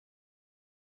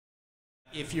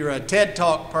If you're a TED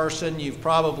Talk person, you've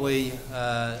probably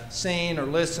seen or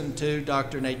listened to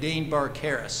Dr. Nadine Burke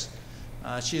Harris.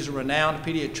 She's a renowned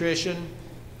pediatrician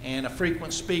and a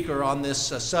frequent speaker on this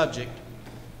subject.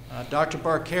 Dr.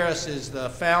 Burke Harris is the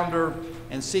founder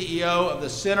and CEO of the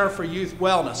Center for Youth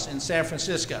Wellness in San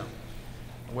Francisco,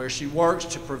 where she works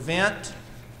to prevent,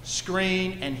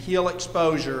 screen, and heal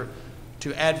exposure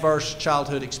to adverse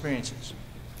childhood experiences.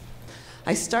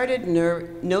 I started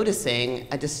noticing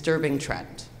a disturbing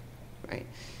trend, right?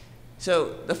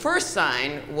 So the first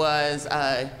sign was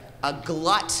a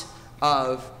glut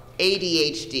of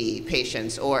ADHD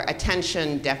patients, or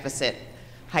attention deficit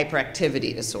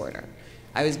hyperactivity disorder.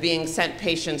 I was being sent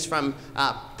patients from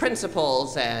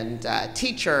principals and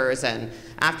teachers and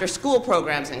after school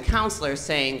programs and counselors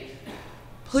saying,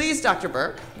 please, Dr.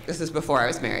 Burke, this is before I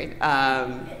was married,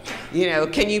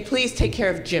 can you please take care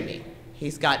of Jimmy?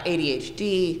 He's got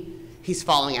ADHD, he's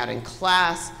falling out in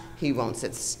class, he won't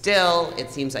sit still,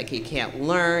 it seems like he can't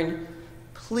learn.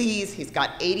 Please, he's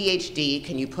got ADHD,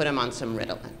 can you put him on some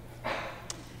Ritalin?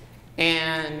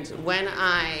 And when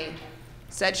I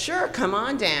said, sure, come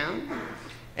on down,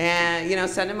 and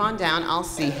send him on down, I'll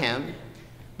see him.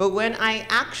 But when I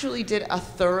actually did a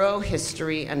thorough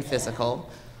history and physical,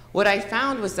 what I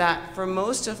found was that for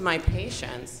most of my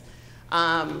patients,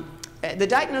 the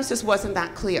diagnosis wasn't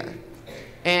that clear.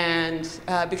 And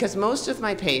because most of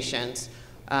my patients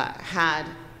had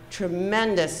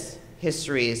tremendous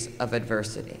histories of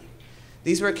adversity.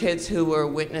 These were kids who were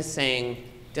witnessing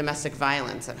domestic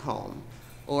violence at home,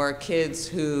 or kids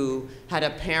who had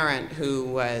a parent who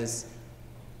was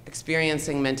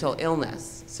experiencing mental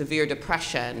illness, severe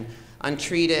depression,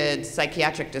 untreated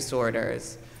psychiatric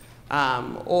disorders,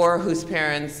 or whose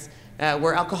parents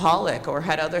were alcoholic or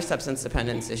had other substance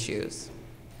dependence issues.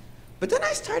 But then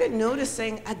I started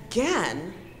noticing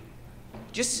again,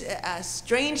 just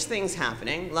strange things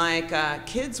happening, like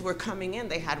kids were coming in,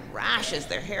 they had rashes,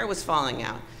 their hair was falling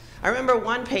out. I remember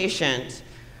one patient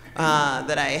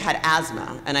that I had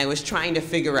asthma, and I was trying to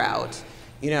figure out,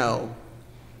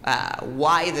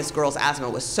 why this girl's asthma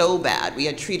was so bad. We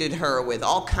had treated her with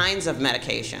all kinds of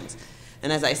medications.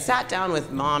 And as I sat down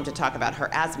with mom to talk about her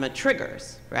asthma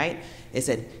triggers, right? Is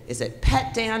it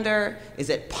pet dander? Is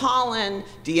it pollen?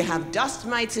 Do you have dust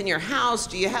mites in your house?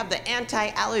 Do you have the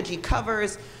anti-allergy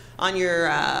covers on your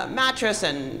mattress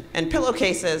and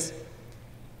pillowcases?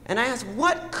 And I asked,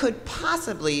 what could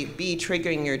possibly be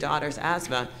triggering your daughter's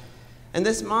asthma? And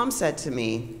this mom said to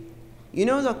me,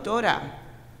 doctora,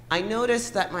 I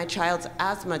noticed that my child's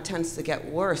asthma tends to get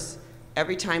worse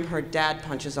every time her dad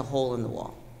punches a hole in the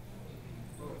wall.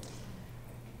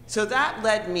 So that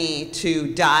led me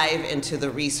to dive into the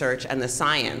research and the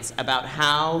science about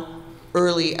how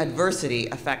early adversity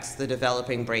affects the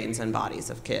developing brains and bodies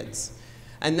of kids.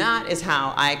 And that is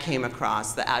how I came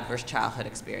across the Adverse Childhood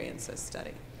Experiences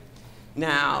study.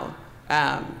 Now,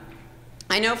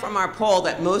 I know from our poll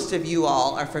that most of you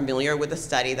all are familiar with the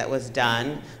study that was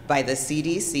done by the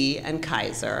CDC and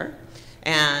Kaiser.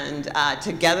 And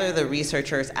together the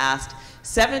researchers asked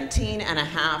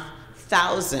 17,500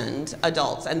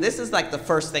 adults, and this is like the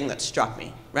first thing that struck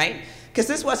me, right? Because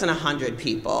this wasn't 100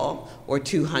 people or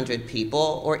 200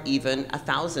 people or even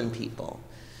 1,000 people.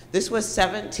 This was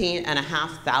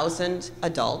 17,500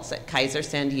 adults at Kaiser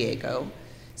San Diego,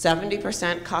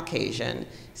 70% Caucasian,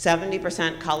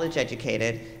 70% college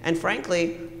educated, and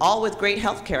frankly, all with great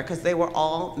health care because they were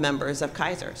all members of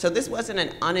Kaiser. So this wasn't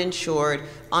an uninsured,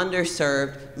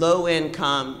 underserved,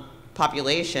 low-income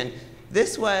population.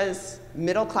 This was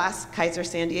middle-class Kaiser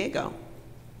San Diego.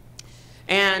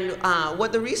 And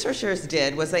what the researchers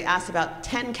did was they asked about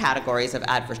 10 categories of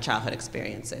adverse childhood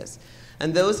experiences.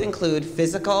 And those include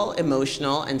physical,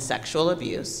 emotional, and sexual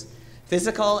abuse,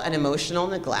 physical and emotional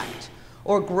neglect,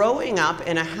 or growing up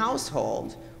in a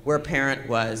household where a parent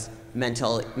was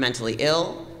mentally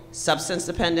ill, substance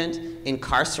dependent,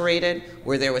 incarcerated,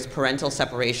 where there was parental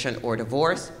separation or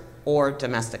divorce, or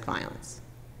domestic violence.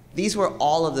 These were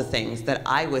all of the things that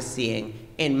I was seeing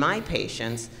in my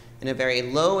patients in a very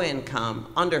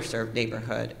low-income, underserved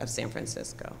neighborhood of San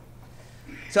Francisco.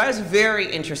 So I was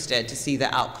very interested to see the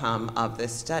outcome of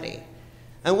this study.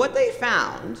 And what they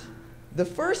found, the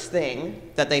first thing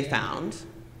that they found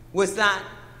was that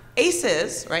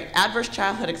ACEs, right, adverse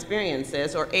childhood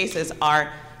experiences, or ACEs,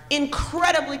 are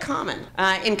incredibly common.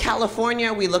 In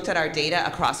California, we looked at our data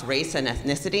across race and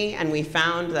ethnicity, and we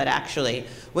found that actually,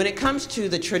 when it comes to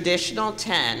the traditional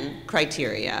 10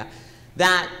 criteria,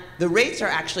 that the rates are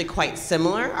actually quite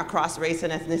similar across race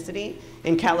and ethnicity.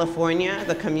 In California,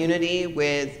 the community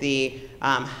with the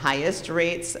highest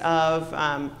rates of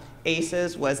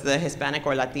ACEs was the Hispanic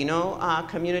or Latino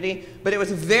community, but it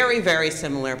was very, very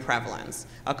similar prevalence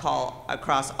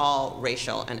across all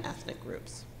racial and ethnic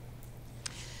groups.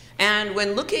 And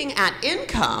when looking at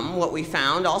income, what we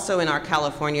found also in our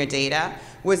California data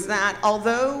was that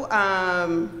although,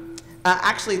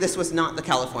 actually this was not the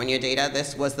California data,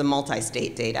 this was the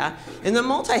multi-state data. In the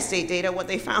multi-state data, what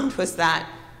they found was that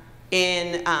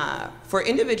for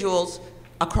individuals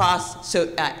across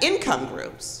income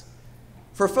groups,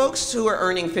 for folks who are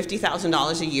earning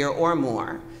 $50,000 a year or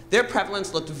more, their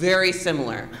prevalence looked very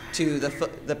similar to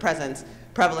the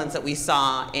prevalence that we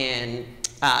saw in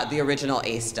the original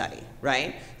ACE study,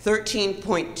 right?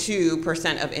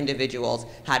 13.2% of individuals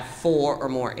had 4 or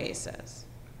more ACEs.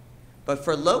 But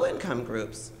for low-income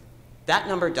groups, that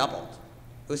number doubled.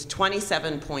 It was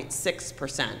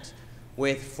 27.6%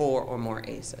 with 4 or more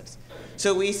ACEs.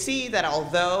 So we see that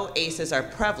although ACEs are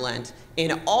prevalent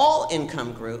in all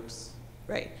income groups,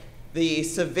 right, the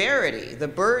severity, the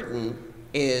burden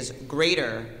is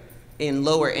greater in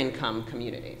lower income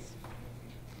communities.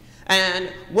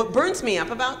 And what burns me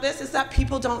up about this is that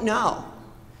people don't know.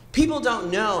 People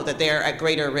don't know that they're at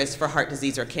greater risk for heart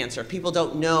disease or cancer. People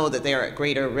don't know that they're at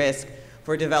greater risk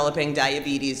for developing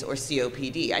diabetes or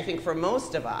COPD. I think for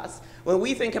most of us, when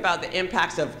we think about the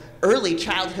impacts of early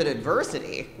childhood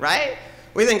adversity, right?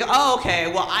 We think, oh,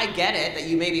 okay, well, I get it, that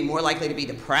you may be more likely to be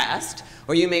depressed,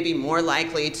 or you may be more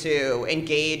likely to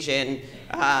engage in,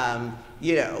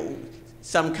 you know,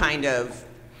 some kind of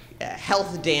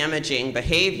health-damaging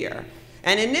behavior.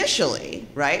 And initially,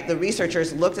 right, the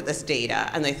researchers looked at this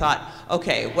data and they thought,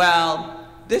 okay, well,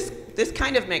 this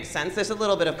kind of makes sense. There's a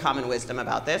little bit of common wisdom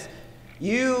about this.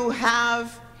 You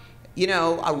have, you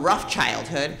know, a rough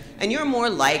childhood, and you're more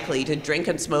likely to drink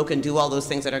and smoke and do all those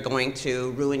things that are going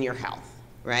to ruin your health,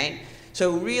 right?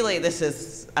 So really, this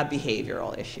is a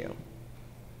behavioral issue.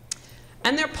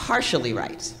 And they're partially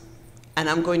right. And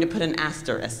I'm going to put an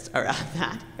asterisk around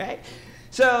that, right?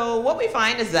 So what we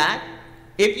find is that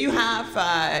if you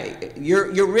have,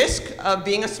 your risk of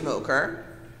being a smoker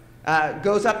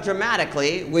goes up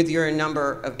dramatically with your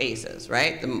number of ACEs,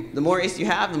 right? The more ACEs you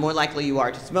have, the more likely you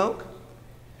are to smoke,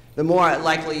 the more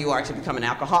likely you are to become an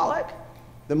alcoholic,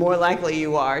 the more likely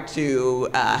you are to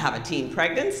have a teen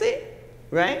pregnancy,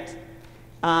 right?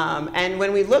 And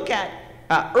when we look at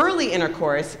early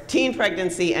intercourse, teen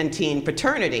pregnancy, and teen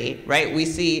paternity, right, we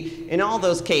see in all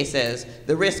those cases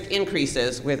the risk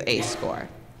increases with ACE score.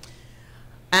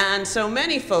 And so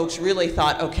many folks really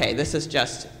thought, okay, this is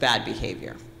just bad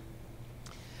behavior.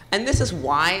 And this is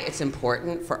why it's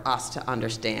important for us to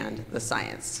understand the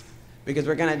science, because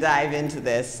we're going to dive into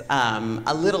this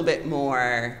a little bit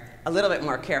more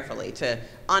carefully to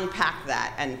unpack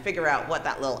that and figure out what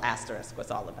that little asterisk was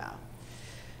all about.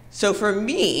 So for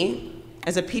me,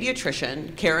 as a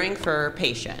pediatrician caring for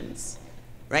patients,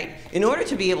 right, in order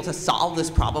to be able to solve this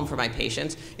problem for my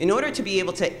patients, in order to be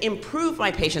able to improve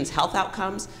my patients' health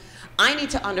outcomes, I need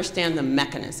to understand the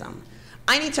mechanism.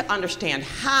 I need to understand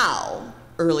how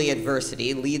early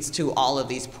adversity leads to all of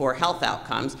these poor health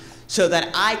outcomes so that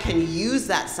I can use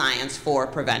that science for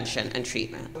prevention and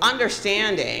treatment.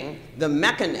 Understanding the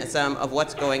mechanism of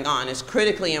what's going on is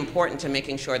critically important to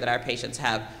making sure that our patients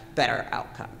have better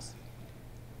outcomes.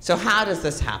 So how does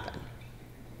this happen?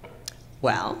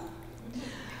 Well,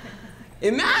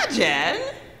 imagine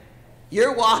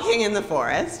you're walking in the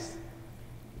forest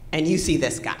and you see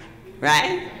this guy,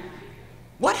 right?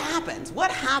 What happens?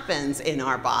 What happens in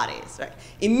our bodies, right?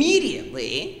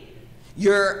 Immediately,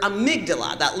 your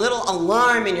amygdala, that little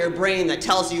alarm in your brain that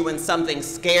tells you when something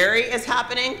scary is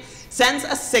happening, sends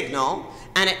a signal,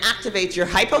 and it activates your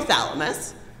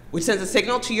hypothalamus, which sends a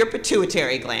signal to your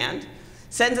pituitary gland,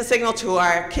 sends a signal to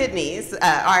our kidneys,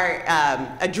 our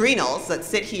adrenals that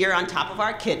sit here on top of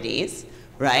our kidneys,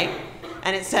 right?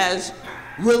 And it says,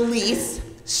 release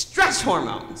stress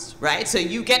hormones, right? So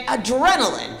you get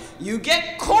adrenaline, you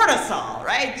get cortisol,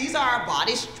 right? These are our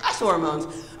body's stress hormones.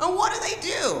 And what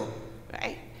do?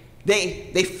 Right?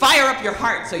 They fire up your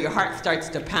heart so your heart starts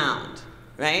to pound,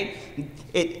 right?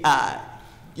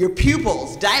 Your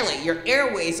pupils dilate, your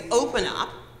airways open up,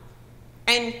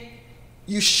 and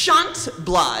you shunt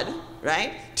blood,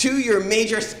 right, to your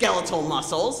major skeletal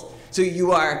muscles, so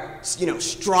you are,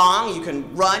 strong, you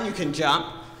can run, you can jump,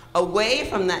 away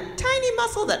from that tiny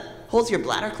muscle that holds your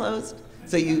bladder closed,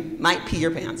 so you might pee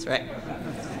your pants, right?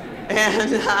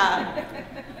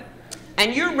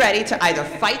 And you're ready to either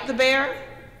fight the bear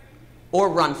or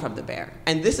run from the bear.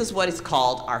 And this is what is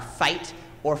called our fight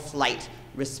or flight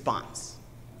response.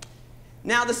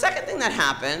 Now, the second thing that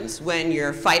happens when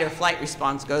your fight or flight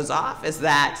response goes off is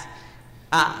that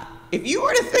if you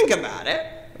were to think about it,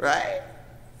 right,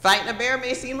 Fighting a bear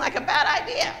may seem like a bad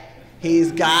idea.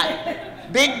 He's got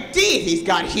big teeth. He's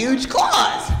got huge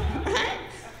claws. Right?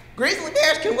 Grizzly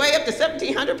bears can weigh up to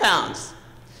 1,700 pounds.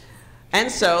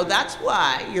 And so that's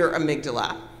why your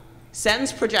amygdala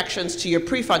sends projections to your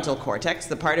prefrontal cortex,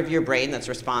 the part of your brain that's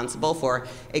responsible for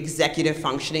executive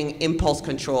functioning, impulse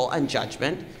control, and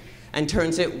judgment, and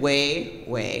turns it way,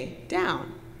 way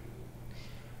down.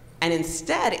 And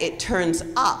instead, it turns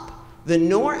up the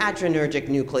noradrenergic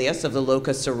nucleus of the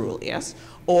locus ceruleus,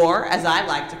 or as I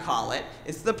like to call it,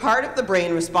 it's the part of the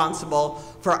brain responsible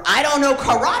for, I don't know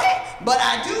karate, but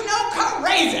I do know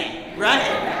crazy,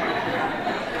 right?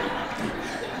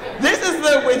 This is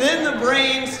the within the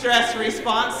brain stress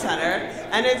response center,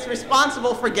 and it's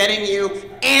responsible for getting you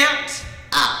amped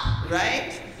up,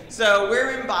 right? So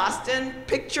we're in Boston.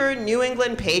 Picture New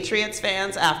England Patriots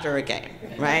fans after a game,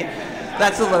 right?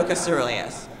 That's the locus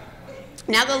ceruleus.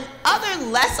 Now, the other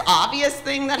less obvious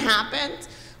thing that happens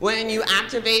when you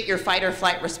activate your fight or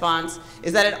flight response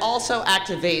is that it also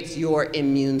activates your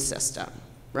immune system,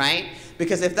 right?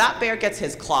 Because if that bear gets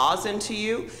his claws into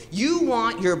you, you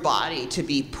want your body to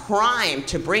be primed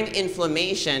to bring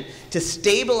inflammation to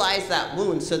stabilize that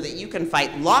wound so that you can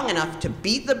fight long enough to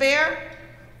beat the bear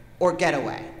or get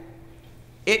away.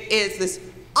 It is this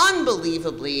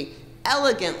unbelievably,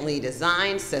 elegantly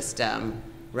designed system,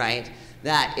 right,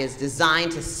 that is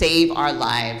designed to save our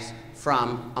lives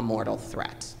from a mortal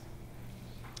threat.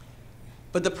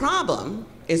 But the problem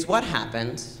is what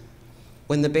happens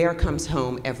when the bear comes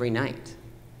home every night.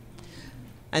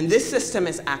 And this system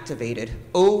is activated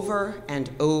over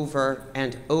and over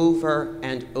and over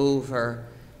and over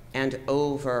and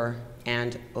over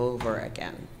and over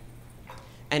again.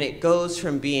 And it goes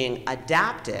from being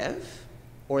adaptive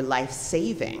or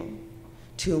life-saving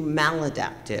to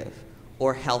maladaptive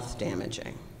or health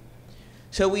damaging.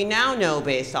 So we now know,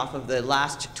 based off of the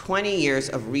last 20 years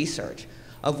of research,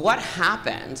 of what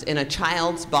happens in a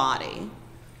child's body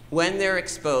when they're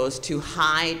exposed to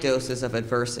high doses of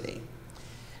adversity.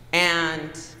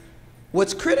 And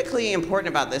what's critically important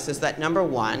about this is that, number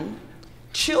one,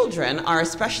 children are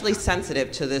especially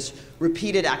sensitive to this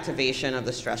repeated activation of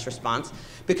the stress response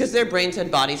because their brains and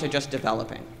bodies are just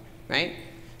developing, right?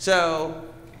 So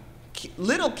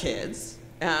little kids,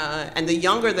 and the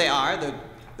younger they are,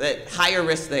 the higher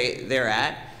risk they're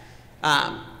at,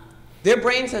 their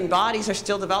brains and bodies are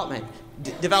still developing.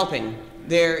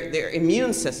 Their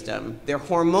immune system, their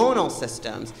hormonal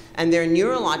systems, and their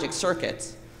neurologic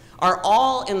circuits are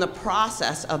all in the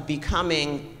process of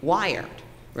becoming wired,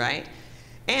 right?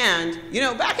 And, you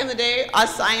know, back in the day,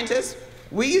 us scientists,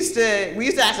 we used to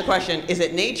ask the question, is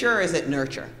it nature or is it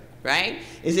nurture, right?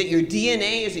 Is it your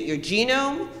DNA, is it your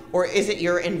genome, or is it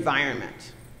your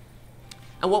environment?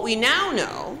 And what we now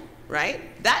know, right,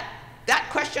 that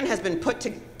question has been put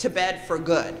to bed for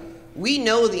good. We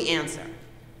know the answer.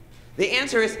 The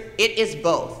answer is, it is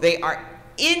both. They are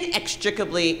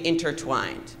inextricably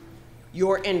intertwined.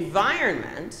 Your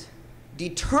environment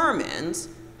determines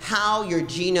how your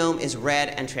genome is read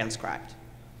and transcribed,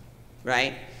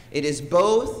 right? It is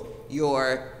both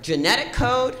your genetic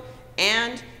code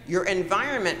and your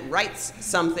environment writes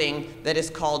something that is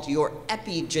called your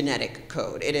epigenetic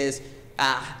code. It is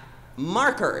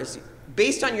markers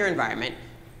based on your environment.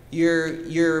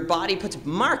 Your body puts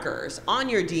markers on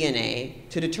your DNA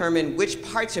to determine which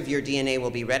parts of your DNA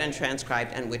will be read and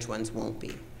transcribed and which ones won't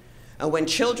be. And when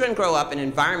children grow up in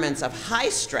environments of high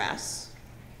stress,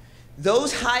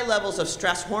 those high levels of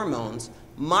stress hormones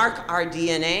mark our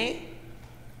DNA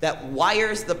that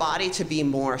wires the body to be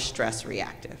more stress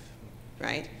reactive,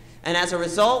 right? And as a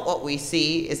result, what we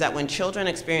see is that when children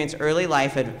experience early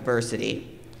life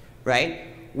adversity, right,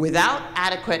 without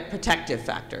adequate protective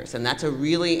factors, and that's a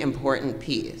really important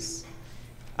piece,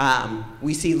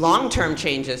 we see long-term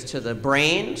changes to the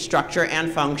brain structure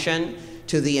and function,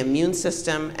 to the immune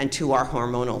system, and to our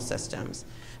hormonal systems.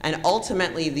 And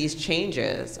ultimately, these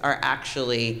changes are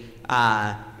actually,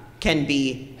 can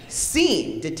be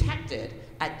seen, detected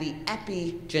at the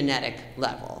epigenetic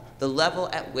level, the level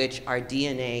at which our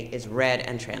DNA is read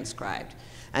and transcribed.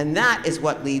 And that is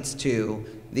what leads to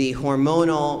the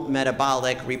hormonal,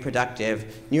 metabolic,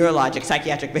 reproductive, neurologic,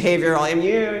 psychiatric, behavioral,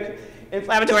 immune,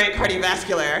 inflammatory, and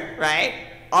cardiovascular, right?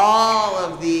 All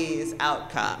of these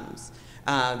outcomes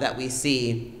that we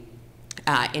see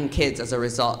in kids as a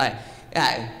result,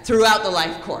 throughout the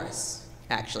life course,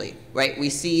 actually, right? We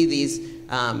see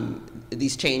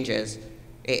these changes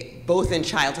both in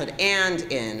childhood and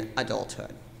in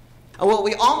adulthood. And what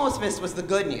we almost missed was the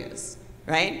good news,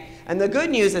 right? And the good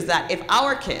news is that if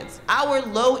our kids, our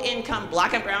low-income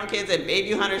black and brown kids at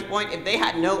Bayview Hunters Point, if they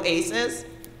had no ACEs,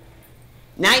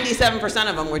 97%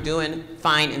 of them were doing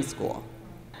fine in school.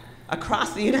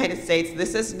 Across the United States,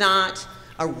 this is not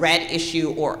a red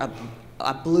issue or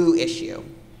a blue issue.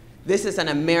 This is an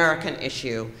American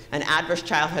issue, and adverse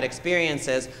childhood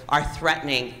experiences are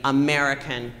threatening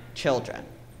American children.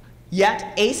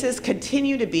 Yet, ACEs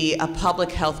continue to be a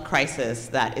public health crisis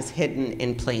that is hidden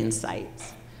in plain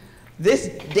sight. This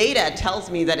data tells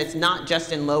me that it's not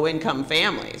just in low-income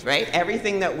families, right?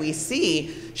 Everything that we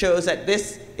see shows that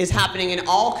this is happening in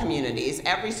all communities,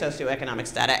 every socioeconomic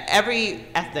strata, every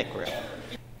ethnic group.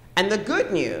 And the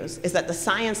good news is that the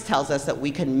science tells us that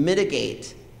we can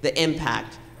mitigate the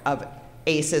impact of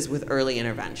ACEs with early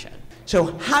intervention.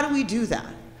 So how do we do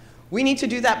that? We need to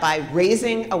do that by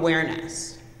raising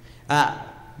awareness,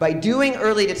 by doing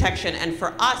early detection, and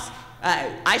for us,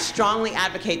 I strongly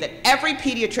advocate that every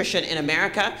pediatrician in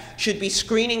America should be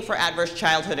screening for adverse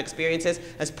childhood experiences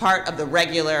as part of the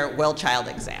regular well-child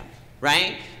exam,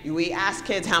 right? We ask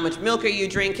kids, how much milk are you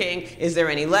drinking? Is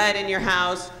there any lead in your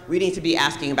house? We need to be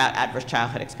asking about adverse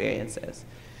childhood experiences.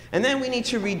 And then we need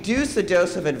to reduce the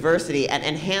dose of adversity and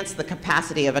enhance the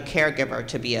capacity of a caregiver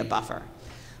to be a buffer.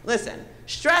 Listen,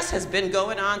 stress has been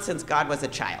going on since God was a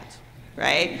child,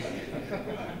 right?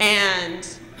 And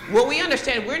what we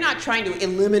understand, we're not trying to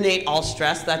eliminate all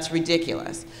stress. That's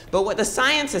ridiculous. But what the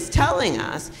science is telling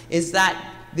us is that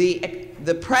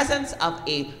the presence of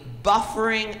a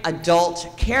buffering adult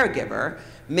caregiver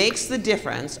makes the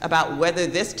difference about whether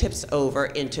this tips over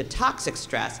into toxic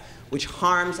stress, which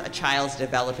harms a child's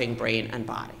developing brain and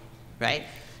body, right?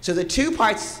 So the two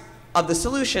parts of the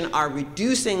solution are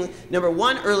reducing, number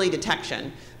one, early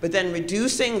detection, but then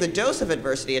reducing the dose of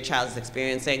adversity a child is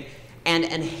experiencing and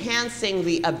enhancing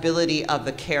the ability of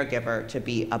the caregiver to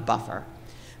be a buffer.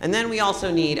 And then we also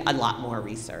need a lot more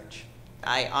research.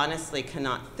 I honestly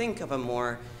cannot think of a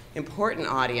more important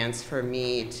audience for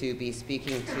me to be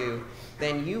speaking to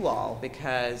than you all,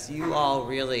 because you all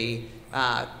really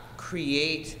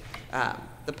create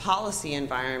the policy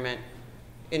environment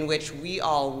in which we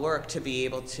all work to be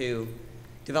able to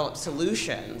develop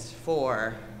solutions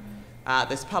for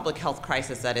this public health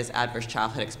crisis that is adverse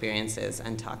childhood experiences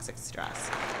and toxic stress.